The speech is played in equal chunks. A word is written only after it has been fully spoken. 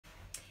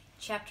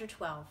Chapter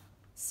 12.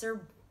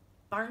 Sir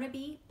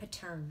Barnaby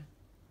Patterne.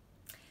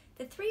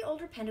 The three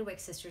older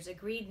Penderwicks sisters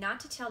agreed not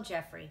to tell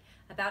Geoffrey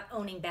about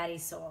owning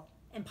Batty's soul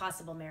and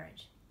possible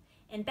marriage,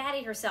 and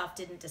Batty herself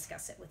didn't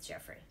discuss it with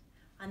Geoffrey.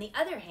 On the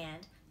other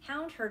hand,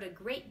 Hound heard a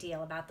great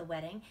deal about the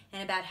wedding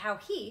and about how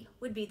he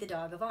would be the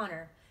dog of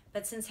honor,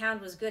 but since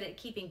Hound was good at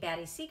keeping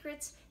Batty's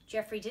secrets,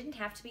 Geoffrey didn't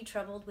have to be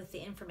troubled with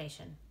the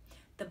information.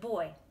 The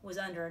boy was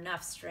under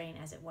enough strain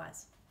as it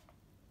was.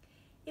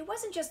 It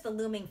wasn't just the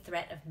looming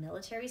threat of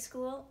military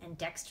school and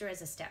Dexter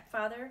as a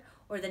stepfather,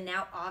 or the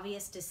now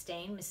obvious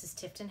disdain Mrs.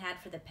 Tifton had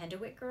for the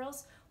Penderwick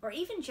girls, or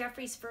even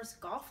Geoffrey's first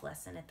golf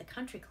lesson at the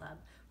country club,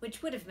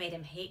 which would have made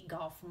him hate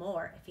golf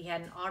more if he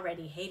hadn't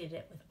already hated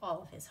it with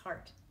all of his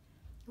heart.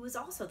 It was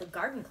also the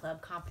garden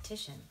club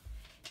competition.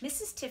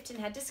 Mrs. Tifton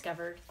had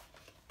discovered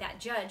that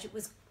the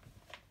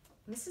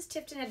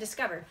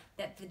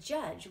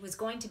judge was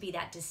going to be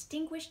that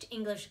distinguished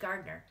English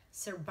gardener,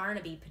 Sir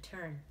Barnaby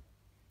Patterne.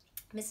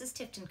 Mrs.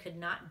 Tifton could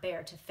not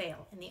bear to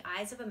fail in the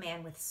eyes of a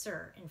man with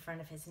Sir in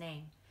front of his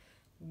name.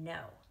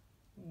 No,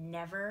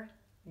 never,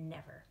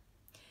 never.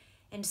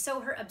 And so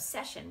her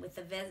obsession with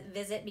the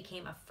visit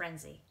became a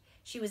frenzy.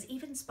 She was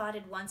even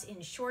spotted once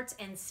in shorts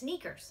and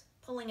sneakers,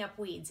 pulling up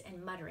weeds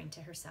and muttering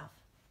to herself.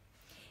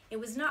 It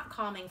was not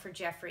calming for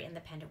Geoffrey and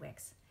the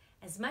Penderwicks.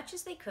 As much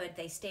as they could,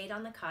 they stayed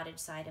on the cottage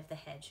side of the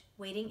hedge,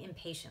 waiting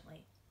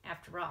impatiently.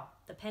 After all,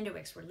 the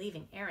Penderwicks were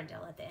leaving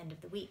Arundel at the end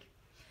of the week,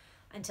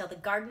 until the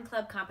garden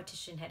club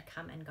competition had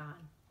come and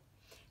gone.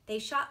 They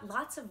shot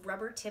lots of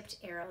rubber-tipped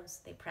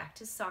arrows, they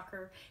practiced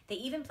soccer, they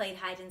even played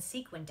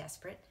hide-and-seek when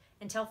desperate,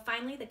 until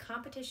finally the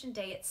competition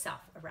day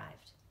itself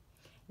arrived.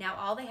 Now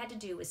all they had to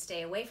do was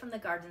stay away from the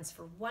gardens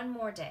for one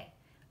more day,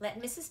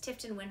 let Mrs.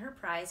 Tifton win her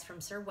prize from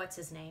Sir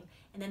What's-His-Name,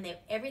 and then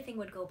everything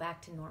would go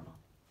back to normal.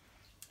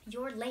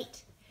 "You're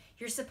late.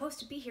 You're supposed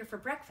to be here for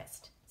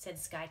breakfast," said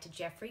Skye to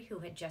Geoffrey,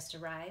 who had just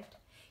arrived.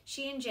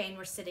 She and Jane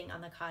were sitting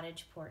on the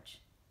cottage porch.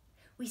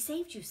 "We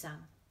saved you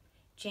some."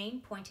 Jane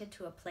pointed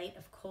to a plate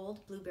of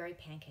cold blueberry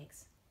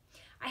pancakes.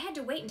 "I had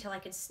to wait until I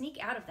could sneak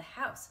out of the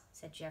house,"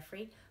 said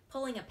Geoffrey,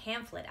 pulling a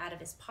pamphlet out of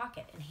his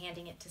pocket and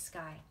handing it to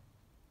Skye.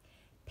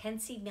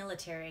 "Pensy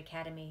Military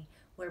Academy,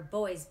 where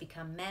boys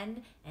become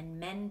men and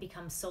men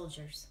become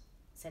soldiers,"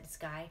 said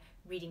Skye,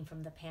 reading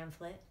from the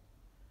pamphlet.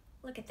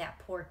 "Look at that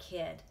poor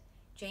kid."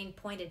 Jane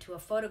pointed to a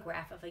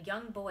photograph of a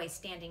young boy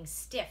standing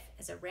stiff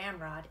as a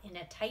ramrod in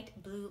a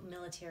tight blue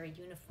military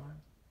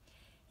uniform.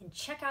 "And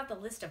check out the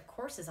list of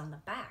courses on the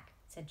back,"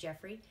 said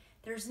Geoffrey.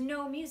 "There's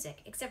no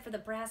music except for the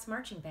brass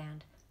marching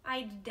band.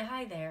 I'd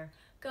die there.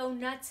 Go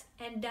nuts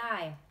and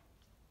die."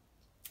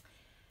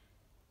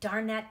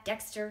 "Darn that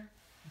Dexter.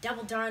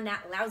 Double darn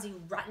that lousy,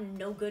 rotten,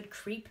 no-good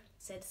creep,"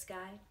 said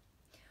Skye.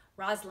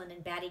 Rosalind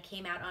and Batty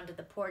came out onto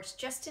the porch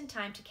just in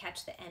time to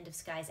catch the end of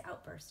Skye's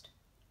outburst.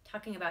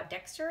 "Talking about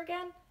Dexter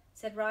again?"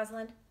 said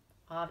Rosalind.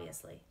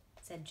 "Obviously,"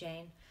 said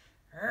Jane.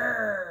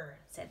 "Rrrr,"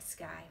 said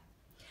Skye.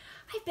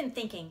 "I've been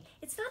thinking,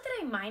 it's not that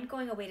I mind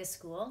going away to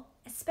school,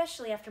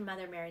 especially after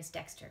Mother marries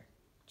Dexter."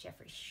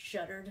 Geoffrey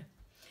shuddered.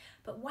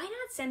 "But why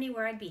not send me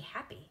where I'd be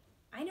happy?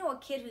 I know a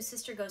kid whose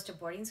sister goes to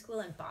boarding school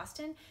in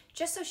Boston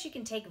just so she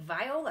can take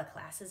viola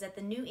classes at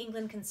the New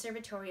England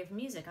Conservatory of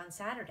Music on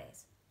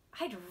Saturdays.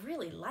 I'd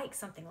really like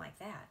something like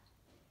that."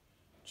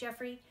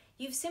 "Geoffrey,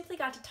 you've simply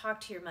got to talk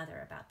to your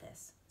mother about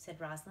this," said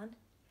Rosalind.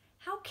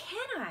 "How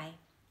can I?"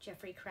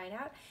 Geoffrey cried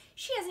out.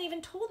 "She hasn't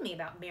even told me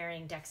about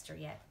marrying Dexter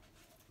yet."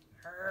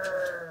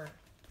 "Rrrr,"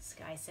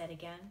 Skye said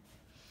again.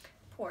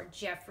 "Poor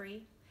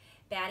Geoffrey."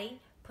 Batty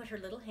put her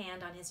little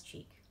hand on his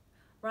cheek.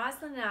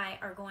 Rosalind and I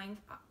are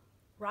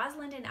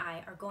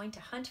going to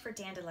hunt for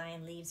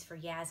dandelion leaves for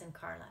Yaz and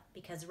Carla,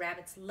 because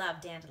rabbits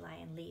love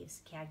dandelion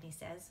leaves, Cagney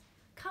says.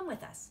 "Come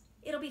with us.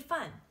 It'll be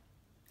fun."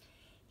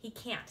 "He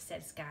can't,"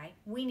 said Skye.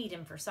 "We need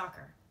him for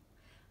soccer."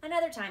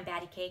 "Another time,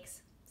 Batty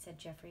Cakes," said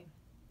Geoffrey.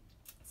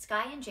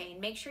 "Skye and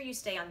Jane, make sure you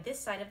stay on this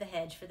side of the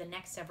hedge for the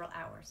next several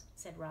hours,"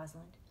 said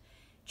Rosalind.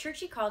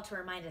 "Churchy called to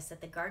remind us that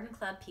the garden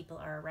club people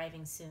are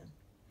arriving soon."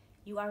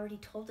 "You already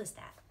told us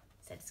that,"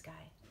 said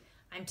Skye.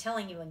 "I'm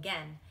telling you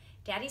again.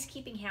 Daddy's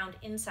keeping Hound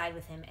inside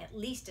with him at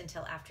least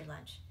until after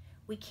lunch.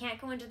 We can't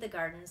go into the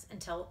gardens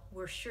until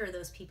we're sure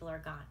those people are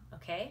gone,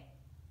 okay?"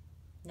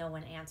 No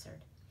one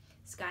answered.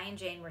 Skye and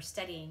Jane were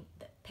studying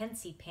the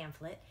Pensy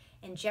pamphlet,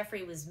 and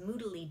Geoffrey was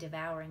moodily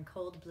devouring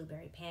cold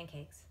blueberry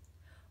pancakes.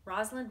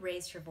 Rosalind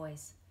raised her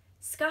voice.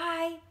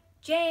 "Skye!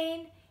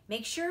 Jane!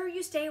 Make sure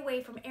you stay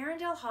away from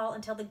Arundel Hall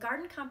until the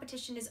garden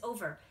competition is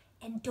over,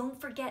 and don't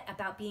forget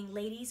about being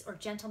ladies or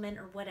gentlemen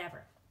or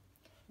whatever."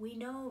 "We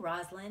know,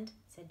 Rosalind,"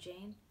 said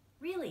Jane.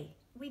 "Really,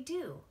 we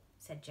do,"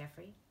 said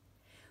Geoffrey.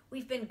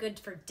 "We've been good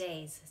for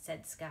days,"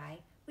 said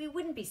Skye. "We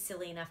wouldn't be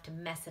silly enough to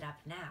mess it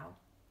up now."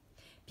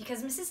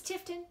 "Because Mrs.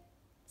 Tifton,"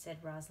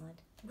 said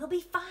Rosalind. "We'll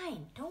be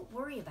fine. Don't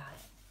worry about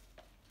it."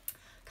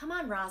 "Come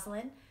on,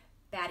 Rosalind."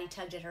 Batty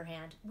tugged at her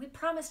hand. "We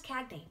promised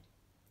Cagney."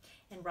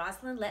 And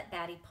Rosalind let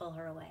Batty pull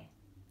her away.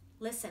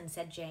 "Listen,"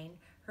 said Jane,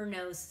 her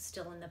nose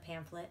still in the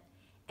pamphlet.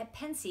 "At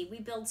Pensy, we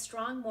build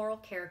strong moral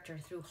character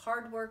through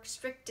hard work,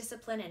 strict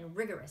discipline, and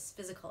rigorous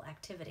physical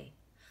activity."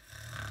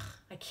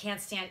 I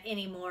can't stand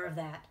any more of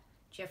that.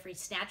 Jeffrey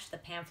snatched the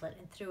pamphlet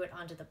and threw it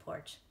onto the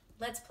porch.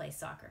 Let's play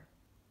soccer.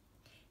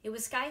 It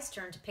was Sky's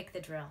turn to pick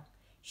the drill.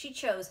 She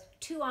chose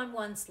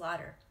 2-on-1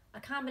 slaughter, a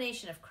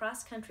combination of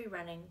cross-country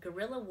running,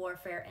 guerrilla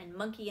warfare, and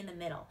monkey in the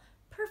middle,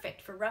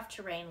 perfect for rough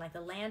terrain like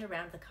the land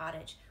around the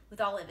cottage,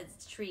 with all of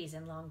its trees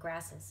and long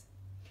grasses.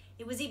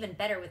 It was even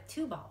better with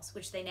 2 balls,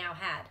 which they now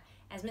had,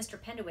 as Mr.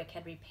 Penderwick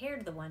had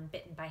repaired the one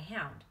bitten by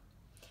hound.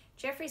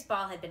 Jeffrey's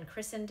ball had been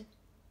christened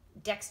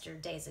Dexter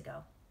days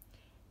ago.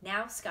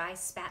 Now Sky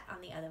spat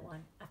on the other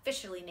one,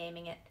 officially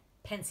naming it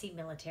Pensy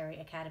Military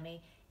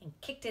Academy, and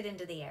kicked it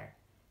into the air.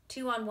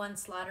 2-on-1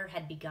 slaughter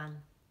had begun.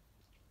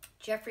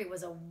 Jeffrey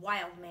was a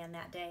wild man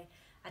that day,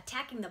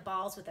 attacking the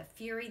balls with a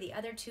fury the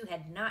other 2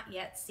 had not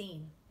yet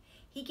seen.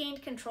 He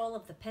gained control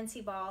of the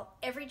Pensy ball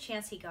every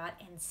chance he got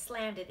and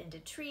slammed it into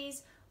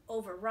trees,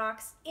 over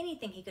rocks,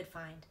 anything he could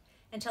find,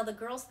 until the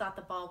girls thought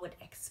the ball would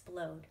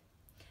explode.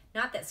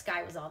 Not that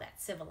Sky was all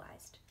that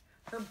civilized.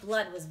 Her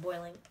blood was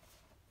boiling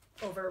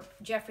over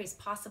Jeffrey's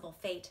possible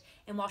fate,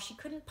 and while she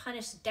couldn't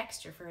punish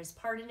Dexter for his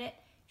part in it,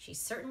 she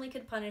certainly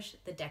could punish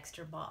the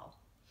Dexter ball.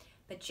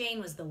 But Jane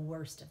was the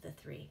worst of the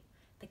 3.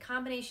 The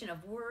combination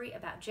of worry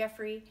about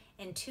Jeffrey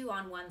and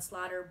 2-on-1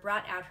 slaughter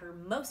brought out her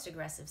most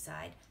aggressive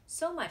side,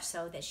 so much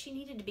so that she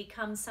needed to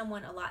become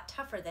someone a lot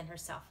tougher than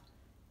herself,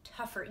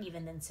 tougher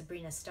even than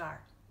Sabrina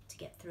Starr, to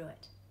get through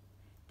it.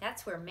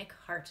 That's where Mick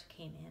Hart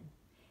came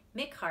in.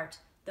 Mick Hart,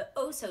 the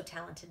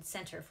oh-so-talented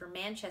centre for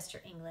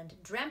Manchester, England,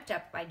 dreamt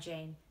up by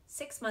Jane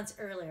 6 months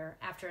earlier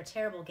after a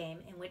terrible game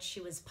in which she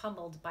was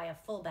pummeled by a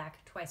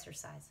fullback twice her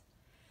size.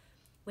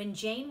 When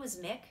Jane was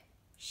Mick,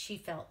 she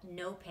felt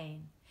no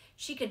pain.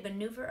 She could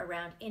maneuver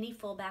around any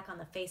fullback on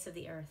the face of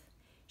the earth.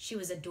 She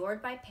was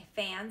adored by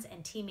fans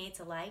and teammates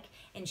alike,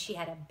 and she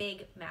had a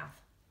big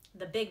mouth.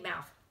 The big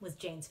mouth was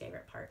Jane's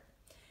favorite part.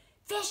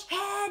 "Fish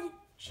head!"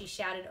 she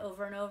shouted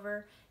over and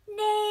over.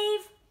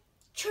 "Knave!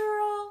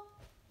 Churl!"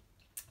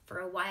 For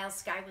a while,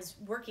 Sky was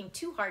working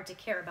too hard to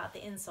care about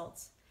the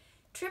insults.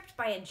 Tripped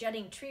by a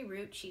jutting tree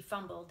root, she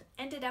fumbled,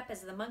 ended up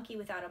as the monkey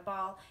without a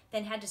ball,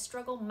 then had to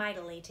struggle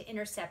mightily to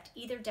intercept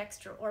either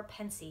Dexter or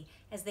Pensy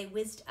as they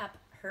whizzed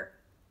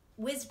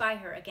by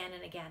her again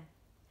and again.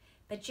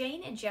 But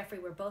Jane and Jeffrey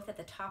were both at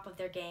the top of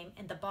their game,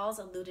 and the balls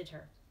eluded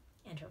her,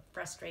 and her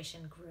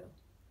frustration grew.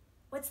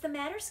 "What's the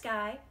matter,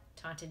 Sky?"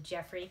 taunted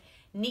Jeffrey,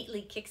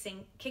 neatly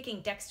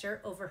kicking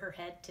Dexter over her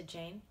head to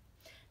Jane.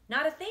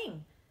 "Not a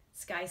thing."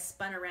 Sky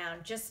spun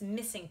around, just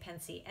missing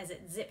Pensy as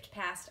it zipped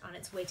past on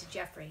its way to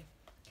Jeffrey.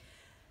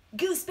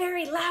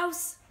 "Gooseberry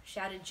louse!"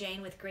 shouted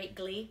Jane with great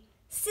glee.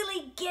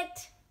 "Silly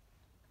git!"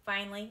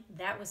 Finally,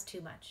 that was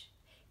too much.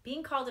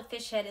 Being called a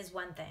fish head is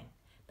one thing,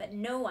 but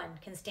no one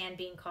can stand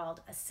being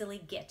called a silly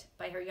git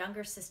by her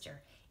younger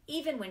sister,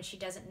 even when she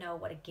doesn't know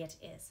what a git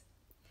is.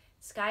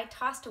 Sky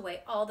tossed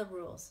away all the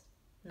rules,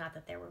 not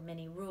that there were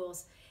many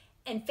rules,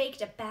 and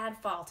faked a bad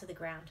fall to the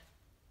ground.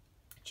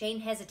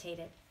 Jane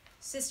hesitated,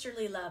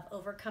 sisterly love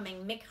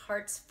overcoming Mick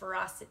Hart's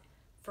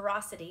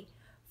ferocity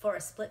for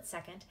a split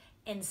second,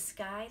 and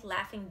Sky,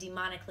 laughing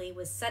demonically,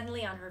 was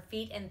suddenly on her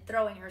feet and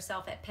throwing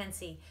herself at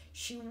Pensy.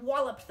 She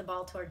walloped the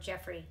ball toward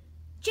Jeffrey.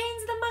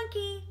 "Jane's the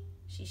monkey!"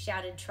 she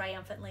shouted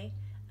triumphantly.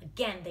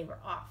 Again they were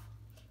off.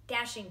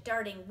 Dashing,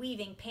 darting,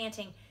 weaving,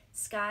 panting,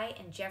 Sky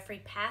and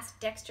Jeffrey passed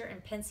Dexter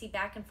and Pensy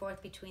back and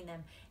forth between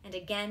them, and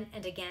again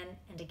and again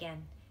and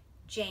again.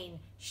 Jane,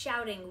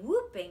 shouting,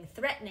 whooping,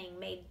 threatening,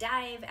 made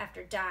dive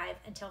after dive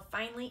until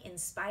finally,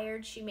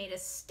 inspired, she made a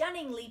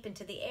stunning leap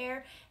into the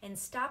air and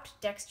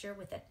stopped Dexter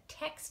with a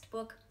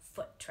textbook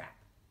foot trap.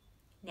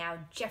 Now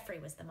Jeffrey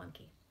was the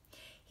monkey.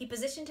 He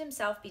positioned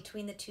himself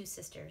between the 2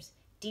 sisters,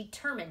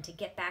 determined to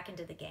get back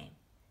into the game.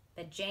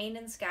 But Jane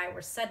and Sky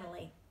were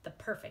suddenly the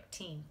perfect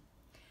team.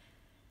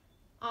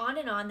 On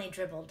and on they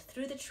dribbled,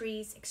 through the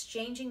trees,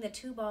 exchanging the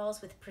 2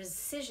 balls with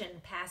precision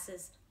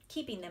passes,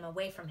 keeping them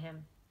away from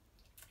him.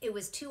 It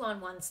was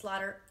 2-on-1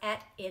 slaughter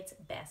at its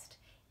best.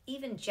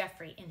 Even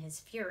Jeffrey, in his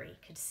fury,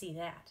 could see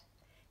that.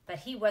 But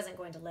he wasn't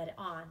going to let it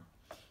on.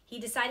 He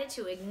decided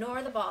to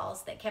ignore the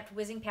balls that kept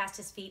whizzing past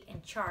his feet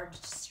and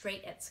charged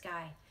straight at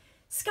Sky.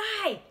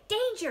 "Sky!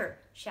 Danger!"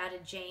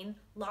 shouted Jane,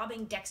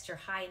 lobbing Dexter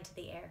high into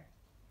the air.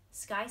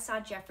 Sky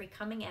saw Jeffrey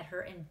coming at her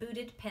and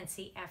booted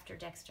Pensy after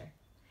Dexter.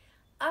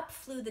 Up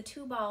flew the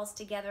 2 balls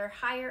together,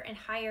 higher and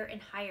higher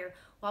and higher,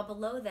 while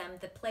below them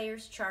the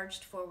players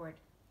charged forward.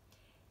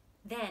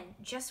 Then,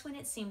 just when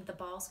it seemed the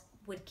balls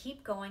would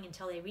keep going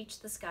until they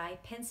reached the sky,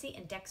 Pensy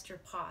and Dexter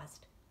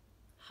paused,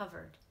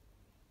 hovered,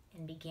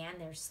 and began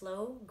their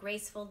slow,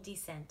 graceful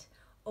descent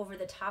over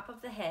the top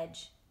of the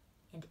hedge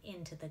and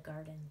into the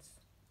gardens.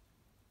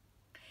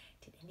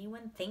 Did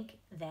anyone think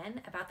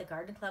then about the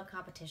garden club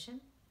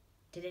competition?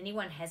 Did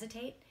anyone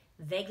hesitate,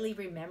 vaguely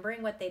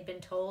remembering what they'd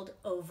been told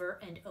over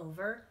and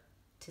over,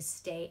 to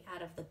stay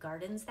out of the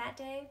gardens that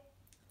day?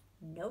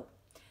 Nope.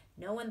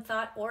 No one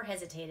thought or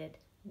hesitated.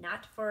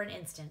 Not for an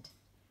instant.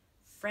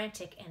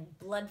 Frantic and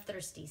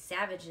bloodthirsty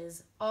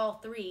savages, all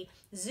 3,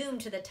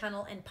 zoomed to the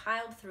tunnel and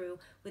piled through,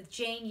 with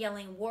Jane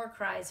yelling war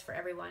cries for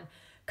everyone.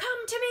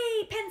 "Come to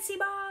me, Pensy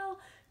Ball!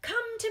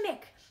 Come to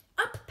Mick!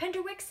 Up,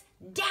 Penderwicks!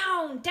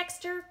 Down,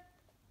 Dexter!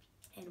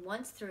 And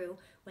once through,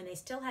 when they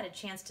still had a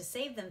chance to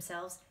save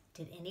themselves,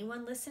 did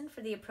anyone listen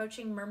for the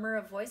approaching murmur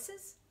of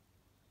voices?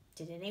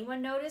 Did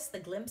anyone notice the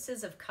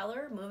glimpses of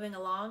color moving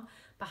along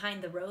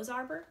behind the rose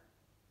arbor?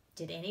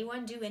 Did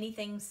anyone do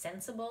anything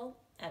sensible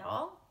at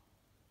all?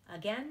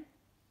 Again,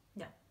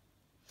 no.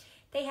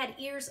 They had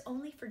ears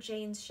only for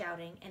Jane's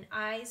shouting and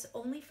eyes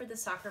only for the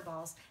soccer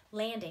balls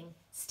landing,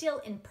 still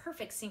in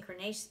perfect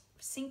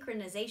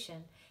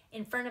synchronization,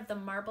 in front of the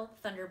marble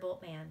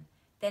thunderbolt man,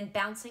 then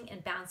bouncing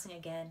and bouncing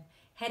again,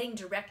 heading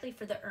directly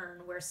for the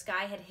urn where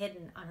Sky had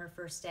hidden on her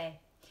first day,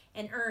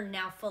 an urn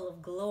now full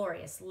of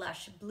glorious,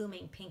 lush,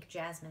 blooming pink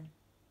jasmine.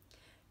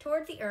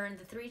 Toward the urn,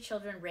 the three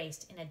children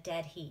raced in a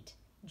dead heat,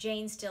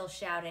 Jane still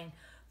shouting,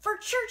 "For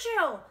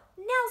Churchill,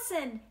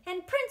 Nelson,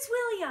 and Prince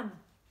William!"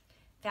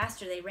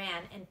 Faster they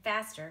ran, and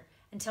faster,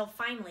 until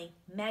finally,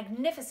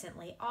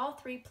 magnificently, all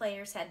three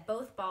players had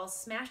both balls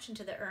smashed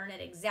into the urn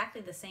at exactly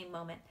the same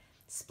moment,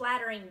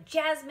 splattering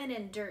jasmine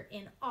and dirt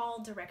in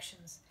all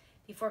directions,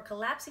 before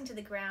collapsing to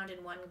the ground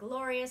in one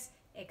glorious,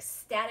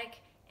 ecstatic,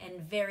 and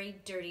very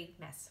dirty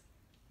mess.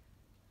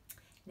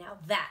 Now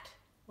that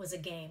was a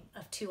game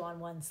of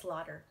 2-on-1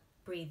 slaughter,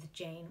 breathed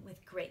Jane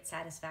with great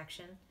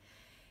satisfaction.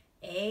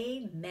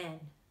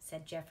 Amen,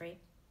 said Geoffrey.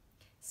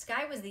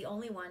 Sky was the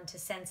only one to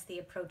sense the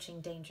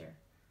approaching danger.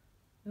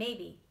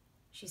 Maybe,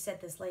 she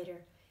said this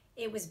later,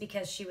 it was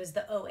because she was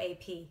the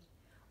OAP,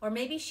 or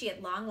maybe she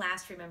at long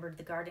last remembered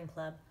the garden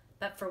club,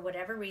 but for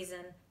whatever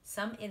reason,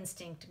 some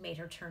instinct made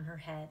her turn her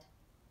head.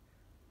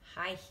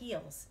 High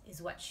heels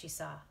is what she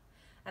saw.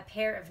 A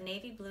pair of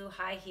navy blue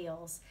high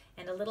heels,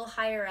 and a little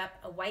higher up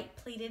a white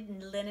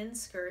pleated linen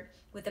skirt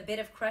with a bit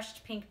of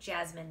crushed pink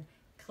jasmine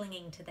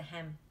clinging to the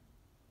hem.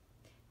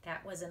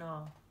 That wasn't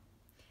all.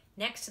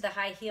 Next to the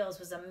high heels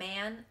was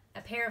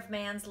a pair of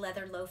man's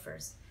leather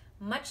loafers,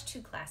 much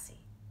too classy,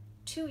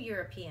 too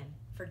European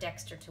for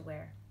Dexter to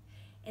wear.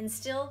 And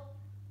still,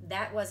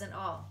 that wasn't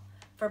all,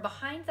 for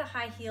behind the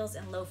high heels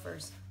and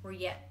loafers were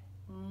yet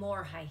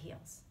more high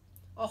heels.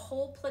 A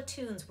whole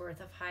platoon's worth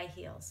of high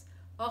heels,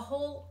 a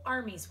whole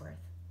army's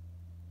worth.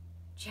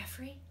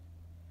 Geoffrey?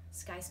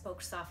 Sky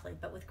spoke softly,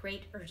 but with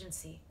great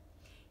urgency.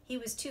 He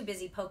was too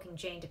busy poking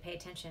Jane to pay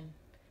attention.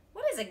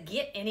 What is a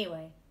git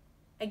anyway?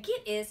 A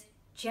git is,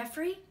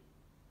 Geoffrey,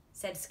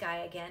 said Sky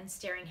again,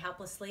 staring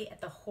helplessly at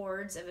the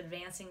hordes of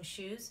advancing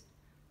shoes.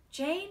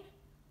 Jane?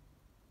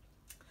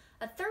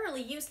 A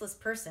thoroughly useless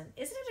person.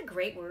 Isn't it a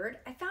great word?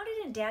 I found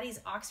it in Daddy's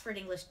Oxford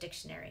English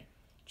Dictionary.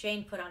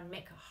 Jane put on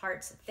Mick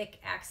Hart's thick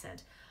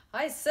accent.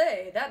 I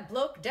say, that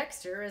bloke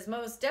Dexter is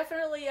most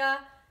definitely a...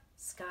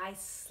 Sky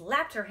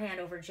slapped her hand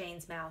over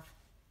Jane's mouth.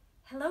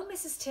 Hello,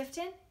 Mrs.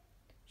 Tifton,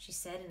 she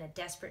said in a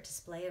desperate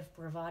display of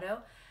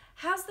bravado.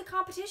 How's the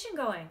competition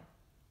going?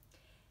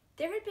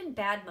 There had been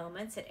bad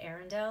moments at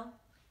Arundel,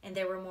 and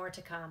there were more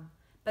to come,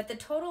 but the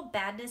total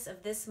badness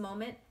of this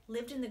moment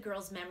lived in the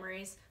girls'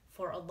 memories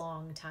for a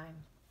long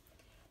time.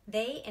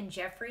 They and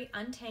Geoffrey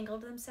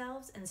untangled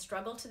themselves and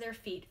struggled to their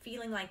feet,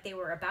 feeling like they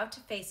were about to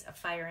face a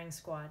firing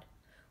squad,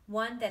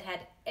 one that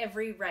had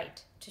every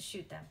right to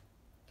shoot them.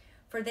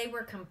 For they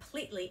were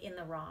completely in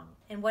the wrong,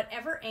 and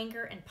whatever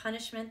anger and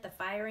punishment the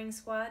firing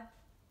squad,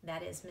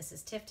 that is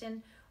Mrs.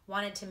 Tifton,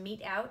 wanted to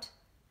mete out,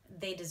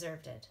 they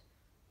deserved it.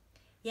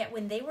 Yet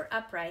when they were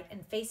upright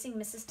and facing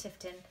Mrs.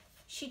 Tifton,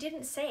 she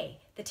didn't say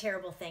the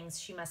terrible things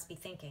she must be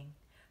thinking.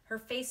 Her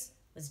face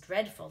was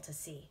dreadful to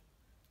see.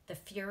 The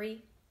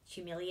fury,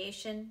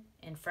 humiliation,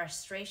 and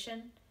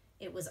frustration,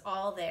 it was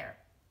all there.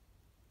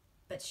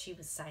 But she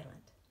was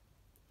silent.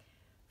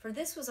 For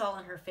this was all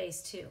in her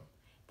face too,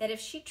 that if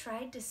she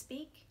tried to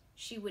speak,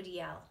 she would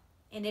yell.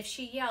 And if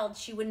she yelled,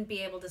 she wouldn't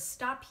be able to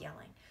stop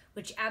yelling,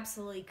 which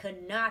absolutely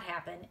could not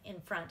happen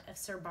in front of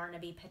Sir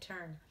Barnaby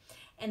Patterne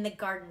and the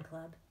garden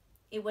club.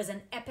 It was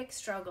an epic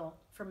struggle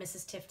for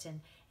Mrs. Tifton,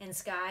 and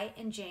Sky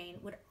and Jane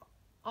would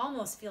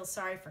almost feel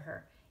sorry for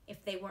her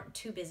if they weren't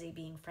too busy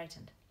being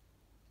frightened.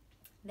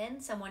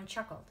 Then someone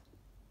chuckled.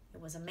 It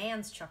was a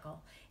man's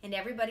chuckle, and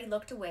everybody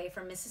looked away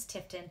from Mrs.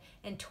 Tifton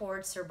and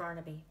toward Sir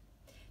Barnaby.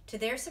 To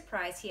their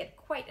surprise, he had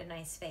quite a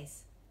nice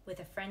face, with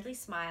a friendly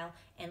smile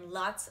and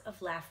lots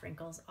of laugh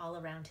wrinkles all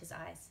around his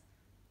eyes.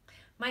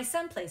 My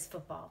son plays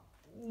football,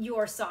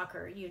 your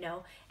soccer, you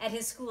know, at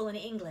his school in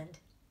England.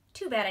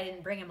 Too bad I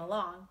didn't bring him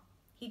along.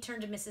 He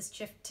turned to Mrs.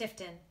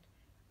 Tifton.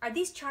 Are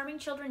these charming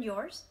children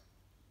yours?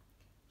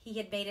 He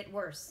had made it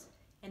worse,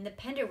 and the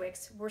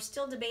Penderwicks were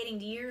still debating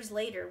years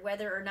later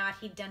whether or not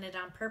he'd done it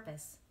on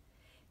purpose.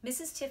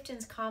 Mrs.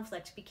 Tifton's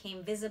conflict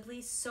became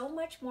visibly so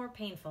much more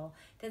painful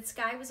that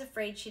Sky was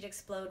afraid she'd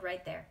explode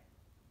right there.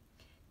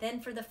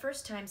 Then for the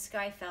first time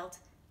Sky felt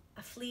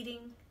a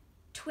fleeting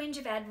twinge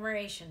of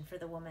admiration for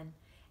the woman,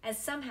 as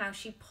somehow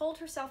she pulled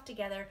herself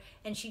together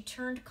and she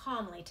turned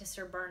calmly to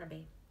Sir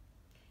Barnaby.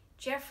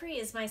 Geoffrey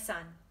is my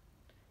son.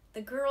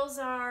 The girls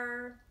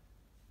are...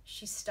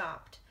 She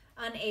stopped,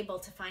 unable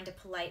to find a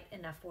polite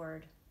enough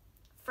word.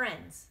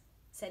 Friends,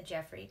 said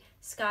Geoffrey,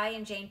 Sky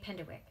and Jane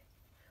Penderwick.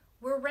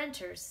 We're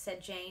renters,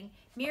 said Jane,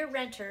 mere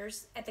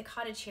renters at the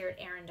cottage here at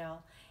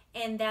Arundel,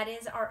 And that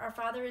is, our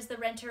father is the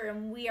renter,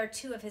 and we are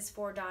 2 of his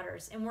 4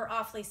 daughters, and we're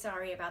awfully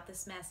sorry about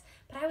this mess.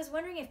 But I was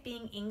wondering if,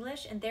 being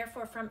English and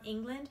therefore from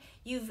England,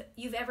 you've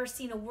ever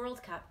seen a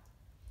World Cup.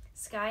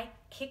 Skye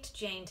kicked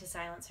Jane to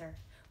silence her.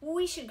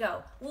 We should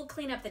go. We'll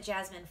clean up the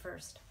jasmine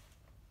first.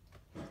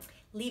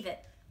 Leave it,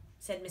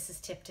 said Mrs.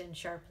 Tipton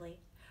sharply.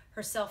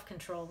 Her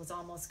self-control was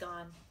almost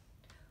gone.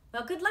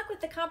 Well, good luck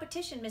with the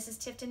competition,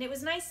 Mrs. Tipton. It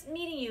was nice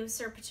meeting you,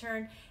 Sir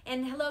Patterne,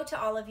 and hello to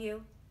all of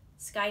you.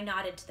 Skye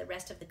nodded to the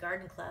rest of the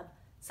garden club,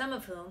 some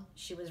of whom,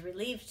 she was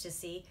relieved to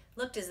see,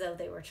 looked as though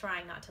they were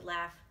trying not to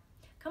laugh.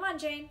 Come on,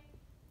 Jane.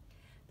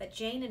 But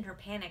Jane, in her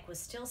panic, was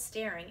still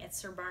staring at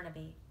Sir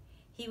Barnaby.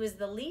 He was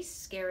the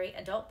least scary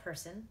adult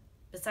person,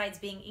 besides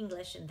being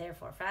English and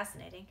therefore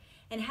fascinating,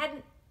 and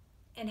hadn't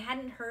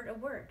heard a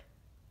word.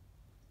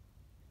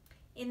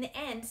 In the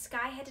end,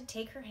 Skye had to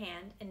take her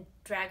hand and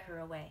drag her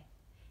away.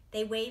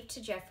 They waved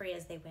to Geoffrey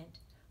as they went,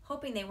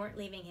 hoping they weren't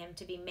leaving him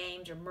to be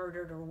maimed or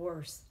murdered or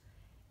worse.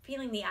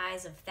 Feeling the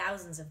eyes of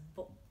thousands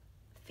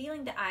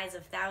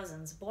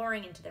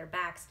boring into their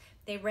backs,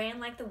 they ran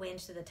like the wind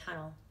to the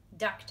tunnel,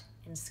 ducked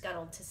and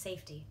scuttled to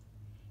safety.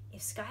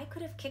 If Skye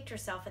could have kicked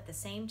herself at the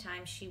same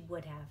time, she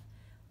would have.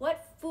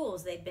 What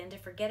fools they'd been to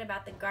forget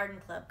about the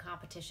garden club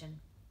competition.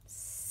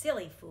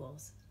 Silly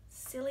fools.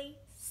 Silly,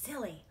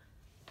 silly.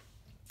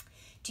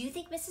 Do you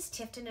think Mrs.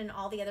 Tipton and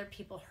all the other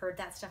people heard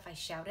that stuff I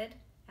shouted?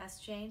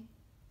 Asked Jane.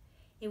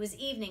 It was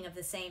evening of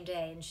the same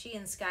day, and she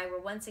and Skye were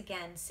once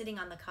again sitting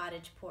on the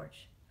cottage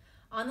porch.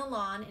 On the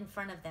lawn in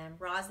front of them,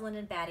 Rosalind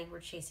and Batty were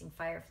chasing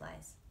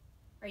fireflies.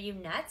 Are you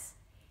nuts?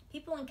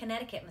 People in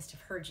Connecticut must have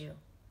heard you,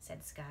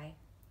 said Skye.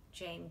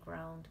 Jane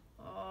groaned.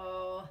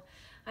 Oh,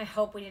 I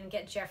hope we didn't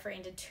get Geoffrey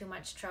into too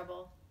much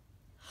trouble.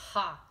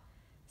 Ha!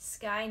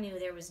 Skye knew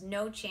there was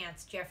no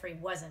chance Geoffrey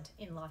wasn't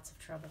in lots of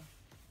trouble.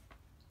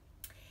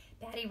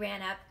 Batty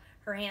ran up,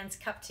 her hands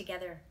cupped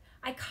together.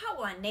 I caught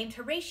one named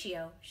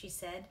Horatio, she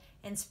said,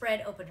 and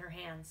spread open her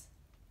hands.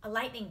 A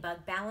lightning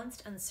bug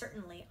balanced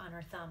uncertainly on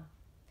her thumb.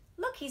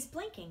 Look, he's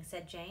blinking,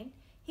 said Jane.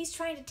 He's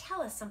trying to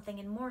tell us something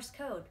in Morse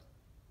code.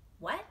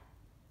 What?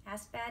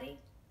 Asked Batty.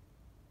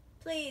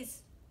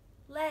 Please,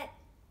 let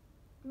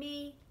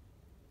me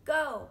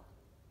go,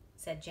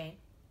 said Jane.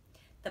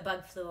 The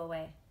bug flew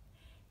away.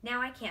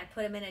 Now I can't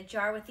put him in a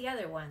jar with the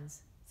other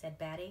ones, said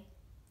Batty.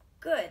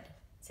 Good,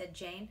 said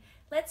Jane.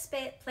 Let's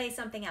play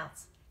something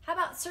else. How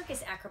about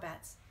circus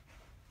acrobats?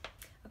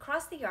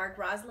 Across the yard,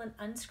 Rosalind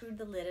unscrewed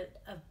the lid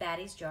of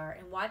Batty's jar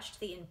and watched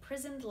the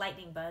imprisoned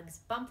lightning bugs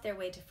bump their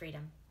way to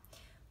freedom.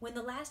 When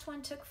the last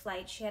one took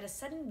flight, she had a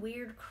sudden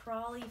weird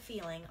crawly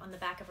feeling on the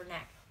back of her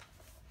neck.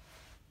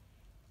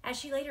 As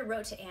she later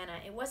wrote to Anna,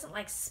 it wasn't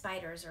like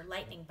spiders or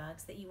lightning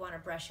bugs that you want to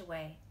brush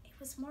away. It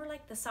was more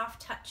like the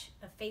soft touch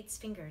of fate's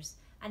fingers,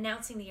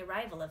 announcing the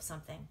arrival of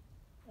something,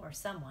 or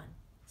someone,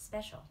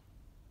 special.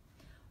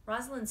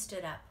 Rosalind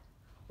stood up.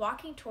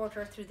 Walking toward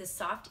her through the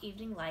soft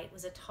evening light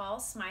was a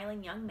tall,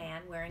 smiling young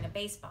man wearing a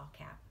baseball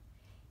cap.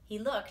 He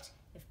looked,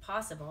 if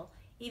possible,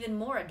 even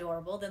more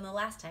adorable than the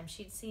last time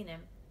she'd seen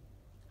him.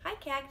 Hi,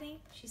 Cagney,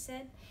 she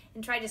said,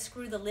 and tried to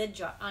screw the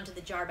lid onto the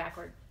jar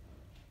backward.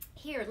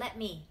 Here, let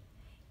me.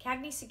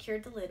 Cagney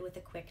secured the lid with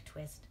a quick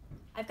twist.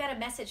 I've got a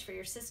message for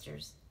your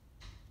sisters.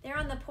 They're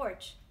on the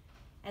porch.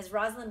 As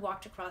Rosalind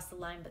walked across the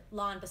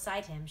lawn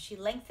beside him, she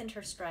lengthened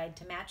her stride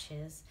to match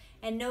his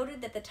and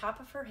noted that the top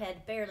of her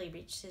head barely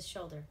reached his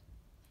shoulder.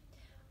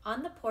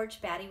 On the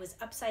porch, Batty was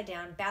upside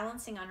down,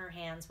 balancing on her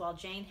hands while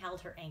Jane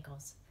held her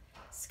ankles.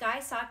 Skye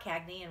saw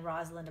Cagney and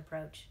Rosalind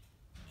approach.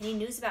 Any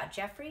news about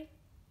Geoffrey?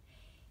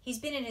 He's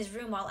been in his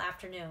room all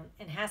afternoon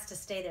and has to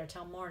stay there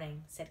till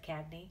morning, said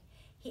Cagney.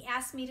 He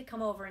asked me to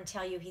come over and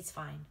tell you he's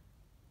fine.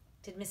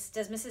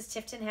 Does Mrs.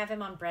 Tipton have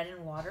him on bread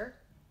and water?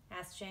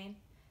 Asked Jane.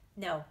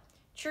 No.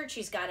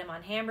 Churchy's got him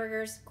on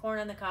hamburgers, corn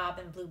on the cob,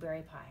 and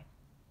blueberry pie.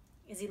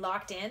 Is he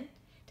locked in?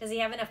 Does he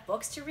have enough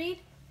books to read?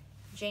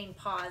 Jane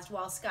paused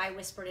while Skye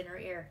whispered in her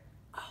ear.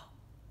 Oh,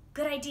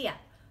 good idea.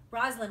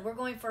 Rosalind, we're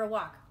going for a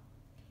walk.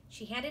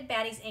 She handed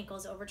Batty's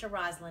ankles over to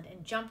Rosalind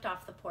and jumped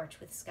off the porch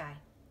with Skye.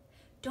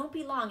 Don't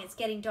be long, it's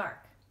getting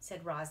dark,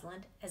 said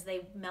Rosalind as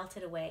they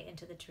melted away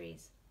into the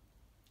trees.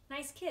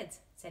 Nice kids,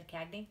 said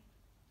Cagney.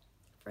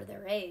 For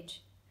their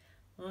age.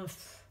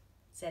 Oomph,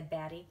 said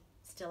Batty,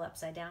 still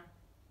upside down.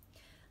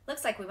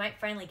 Looks like we might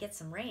finally get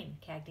some rain,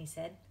 Cagney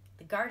said.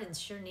 The gardens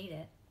sure need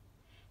it.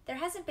 There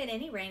hasn't been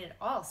any rain at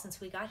all since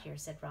we got here,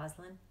 said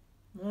Rosalind.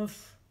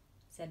 Oof,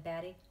 said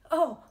Batty.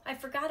 Oh, I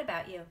forgot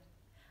about you.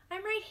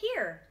 I'm right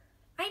here.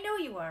 I know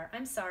you are.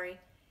 I'm sorry.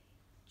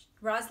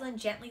 Rosalind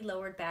gently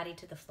lowered Batty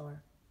to the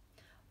floor.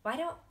 Why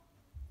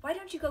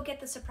don't you go get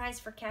the surprise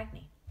for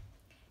Cagney?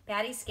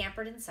 Batty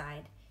scampered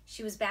inside.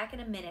 She was back in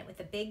a minute with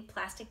a big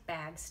plastic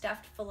bag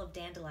stuffed full of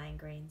dandelion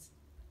grains.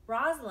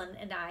 Rosalind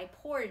and I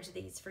porridged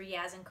these for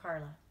Yaz and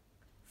Carla.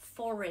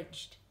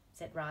 Foraged,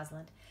 said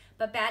Rosalind.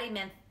 But Batty,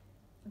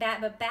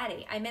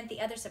 I meant the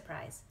other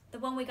surprise, the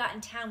one we got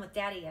in town with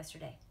Daddy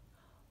yesterday.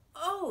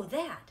 Oh,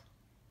 that!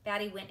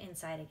 Batty went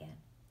inside again.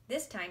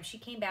 This time she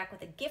came back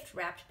with a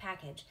gift-wrapped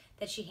package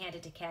that she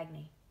handed to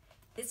Cagney.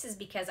 This is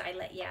because I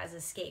let Yaz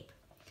escape.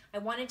 I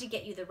wanted to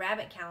get you the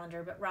rabbit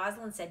calendar, but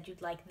Rosalind said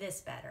you'd like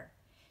this better.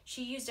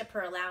 She used up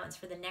her allowance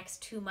for the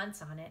next 2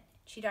 months on it.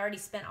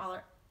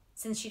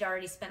 Since she'd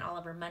already spent all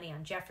of her money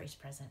on Geoffrey's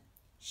present.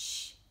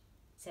 Shh,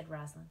 said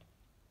Rosalind.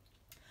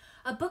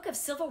 A book of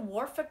Civil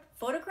War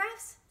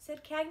photographs?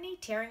 Said Cagney,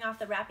 tearing off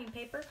the wrapping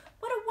paper.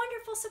 What a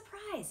wonderful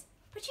surprise.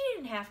 But you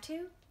didn't have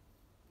to.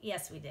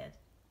 Yes, we did.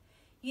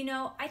 You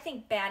know, I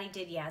think Batty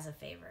did Yaz a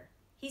favor.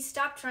 He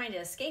stopped trying to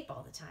escape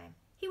all the time.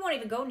 He won't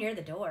even go near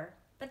the door.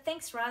 But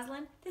thanks,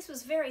 Rosalind. This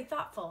was very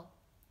thoughtful.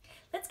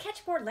 Let's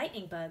catch more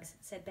lightning bugs,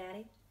 said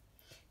Batty.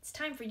 It's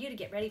time for you to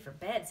get ready for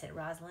bed, said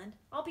Rosalind.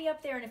 I'll be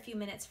up there in a few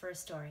minutes for a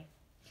story.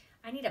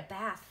 I need a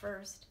bath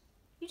first.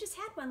 You just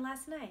had one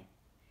last night.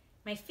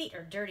 My feet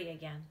are dirty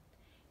again.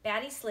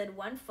 Batty slid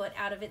one foot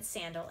out of its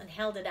sandal and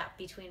held it up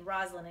between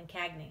Rosalind and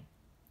Cagney.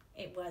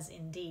 It was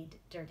indeed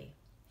dirty.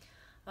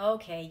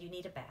 Okay, you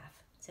need a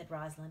bath, said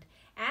Rosalind.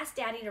 Ask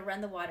Daddy to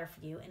run the water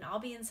for you, and I'll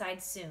be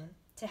inside soon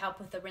to help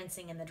with the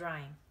rinsing and the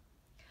drying.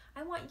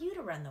 I want you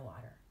to run the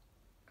water.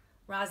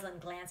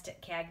 Rosalind glanced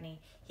at Cagney.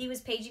 He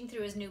was paging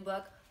through his new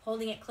book,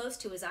 holding it close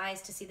to his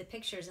eyes to see the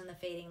pictures in the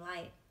fading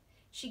light.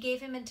 She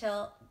gave him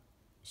until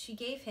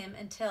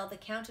the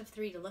count of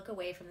 3 to look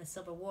away from the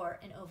Civil War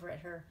and over at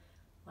her.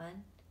 1,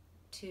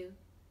 2,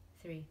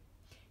 3.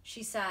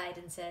 She sighed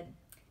and said,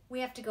 We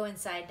have to go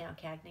inside now,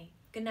 Cagney.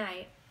 Good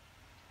night.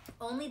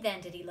 Only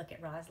then did he look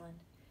at Rosalind.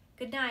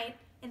 Good night,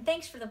 and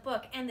thanks for the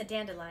book and the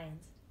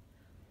dandelions.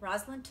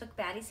 Rosalind took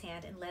Batty's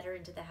hand and led her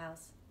into the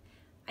house.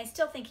 I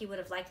still think he would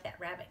have liked that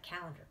rabbit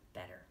calendar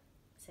better,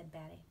 said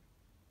Batty.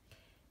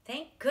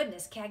 Thank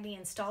goodness Cagney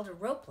installed a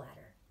rope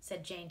ladder,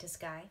 said Jane to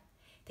Skye.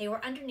 They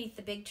were underneath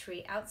the big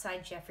tree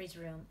outside Geoffrey's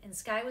room, and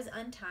Skye was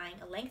untying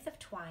a length of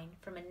twine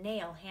from a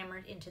nail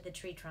hammered into the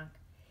tree trunk.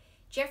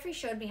 Geoffrey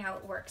showed me how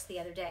it works the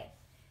other day.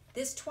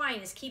 This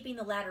twine is keeping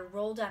the ladder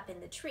rolled up in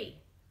the tree.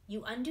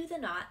 You undo the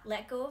knot,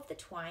 let go of the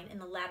twine, and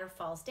the ladder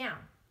falls down.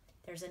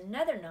 There's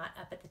another knot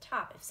up at the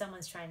top if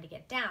someone's trying to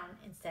get down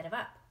instead of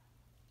up.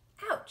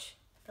 Ouch!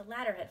 The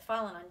ladder had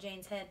fallen on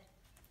Jane's head.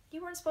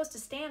 You weren't supposed to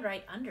stand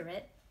right under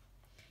it.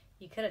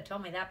 You could have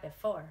told me that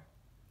before.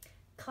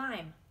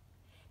 Climb.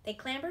 They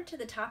clambered to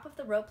the top of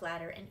the rope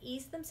ladder and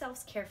eased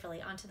themselves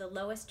carefully onto the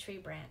lowest tree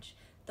branch,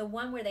 the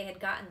one where they had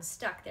gotten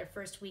stuck their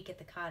first week at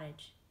the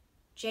cottage.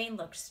 Jane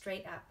looked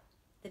straight up.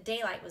 The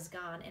daylight was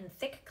gone, and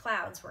thick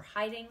clouds were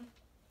hiding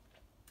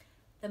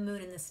the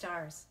moon and the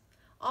stars.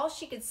 All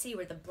she could see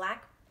were the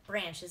black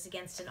branches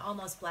against an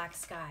almost black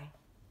sky.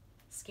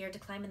 Scared to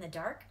climb in the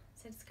dark?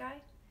 Said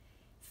Skye.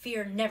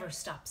 Fear never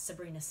stops,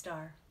 Sabrina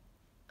Starr.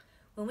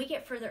 When we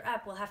get further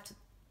up,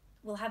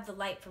 we'll have the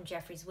light from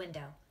Geoffrey's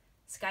window.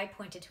 Skye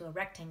pointed to a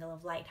rectangle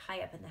of light high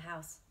up in the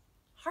house.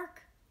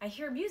 Hark! I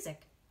hear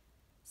music.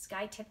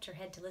 Skye tipped her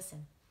head to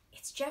listen.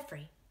 It's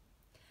Geoffrey.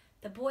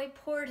 The boy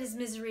poured his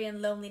misery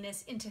and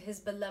loneliness into his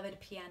beloved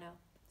piano,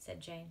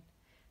 said Jane.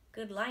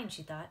 Good line,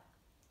 she thought.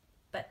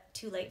 But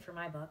too late for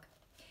my book.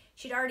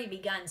 She'd already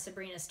begun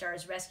Sabrina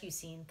Starr's rescue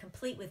scene,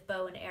 complete with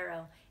bow and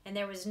arrow, and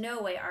there was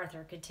no way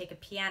Arthur could take a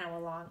piano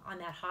along on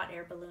that hot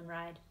air balloon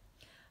ride.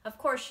 Of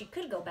course, she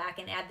could go back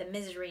and add the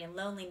misery and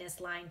loneliness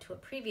line to a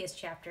previous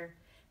chapter,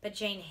 but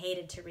Jane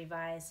hated to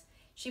revise.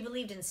 She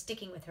believed in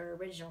sticking with her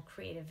original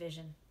creative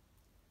vision.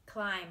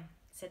 Climb,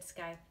 said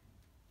Skye.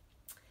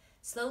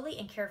 Slowly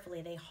and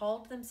carefully, they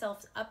hauled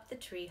themselves up the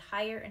tree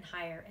higher and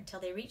higher until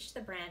they reached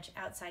the branch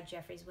outside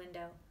Geoffrey's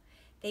window.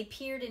 They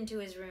peered into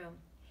his room.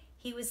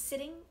 He was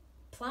sitting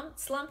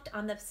slumped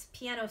on the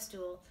piano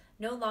stool,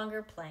 no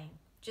longer playing,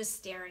 just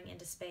staring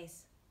into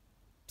space.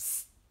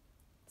 Psst,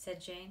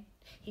 said Jane.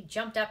 He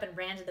jumped up and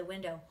ran to the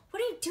window.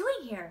 What are you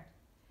doing here?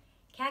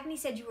 Cagney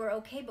said you were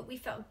okay, but we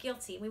felt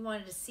guilty and we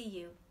wanted to see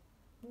you.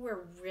 We're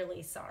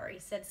really sorry,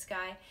 said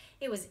Skye.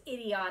 It was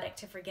idiotic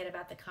to forget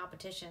about the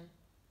competition.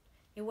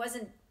 It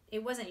wasn't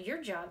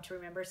your job to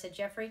remember, said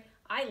Geoffrey.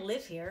 I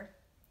live here.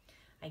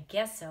 I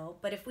guess so,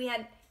 but if we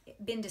had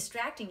been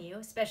distracting you,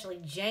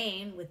 especially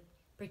Jane, with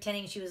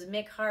pretending she was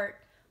Mick Hart,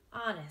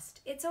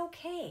 honest, it's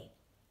okay.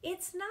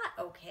 It's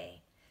not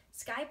okay.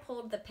 Skye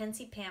pulled the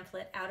Pensy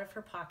pamphlet out of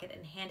her pocket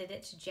and handed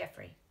it to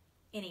Geoffrey.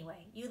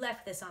 Anyway, you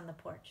left this on the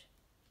porch.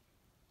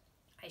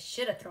 I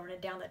should have thrown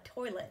it down the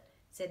toilet,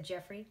 said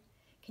Geoffrey.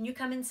 Can you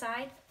come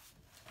inside?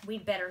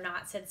 We'd better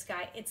not, said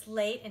Skye. It's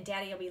late and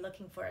Daddy will be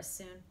looking for us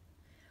soon.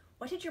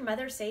 What did your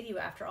mother say to you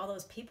after all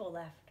those people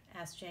left?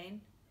 Asked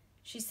Jane.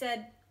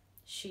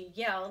 She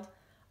yelled,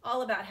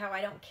 all about how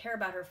I don't care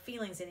about her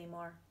feelings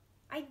anymore.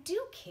 I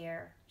do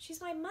care.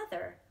 She's my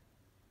mother.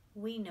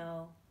 We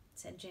know,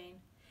 said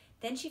Jane.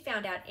 Then she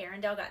found out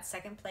Arundel got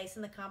second place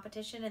in the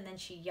competition, and then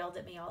she yelled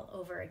at me all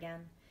over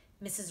again.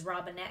 Mrs.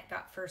 Robinette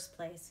got first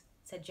place,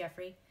 said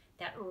Geoffrey.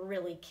 That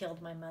really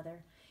killed my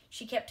mother.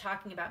 She kept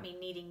talking about me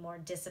needing more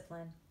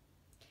discipline.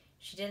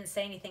 She didn't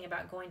say anything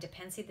about going to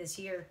Pensy this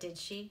year, did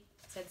she?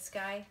 Said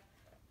Skye.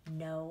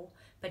 No,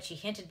 but she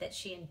hinted that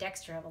she and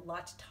Dexter have a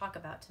lot to talk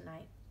about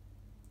tonight.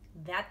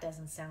 That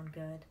doesn't sound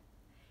good.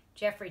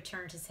 Geoffrey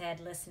turned his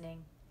head,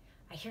 listening.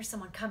 I hear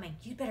someone coming.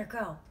 You'd better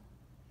go.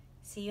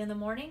 See you in the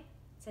morning,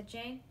 said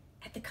Jane.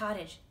 At the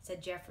cottage,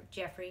 said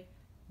Geoffrey.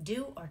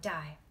 Do or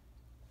die.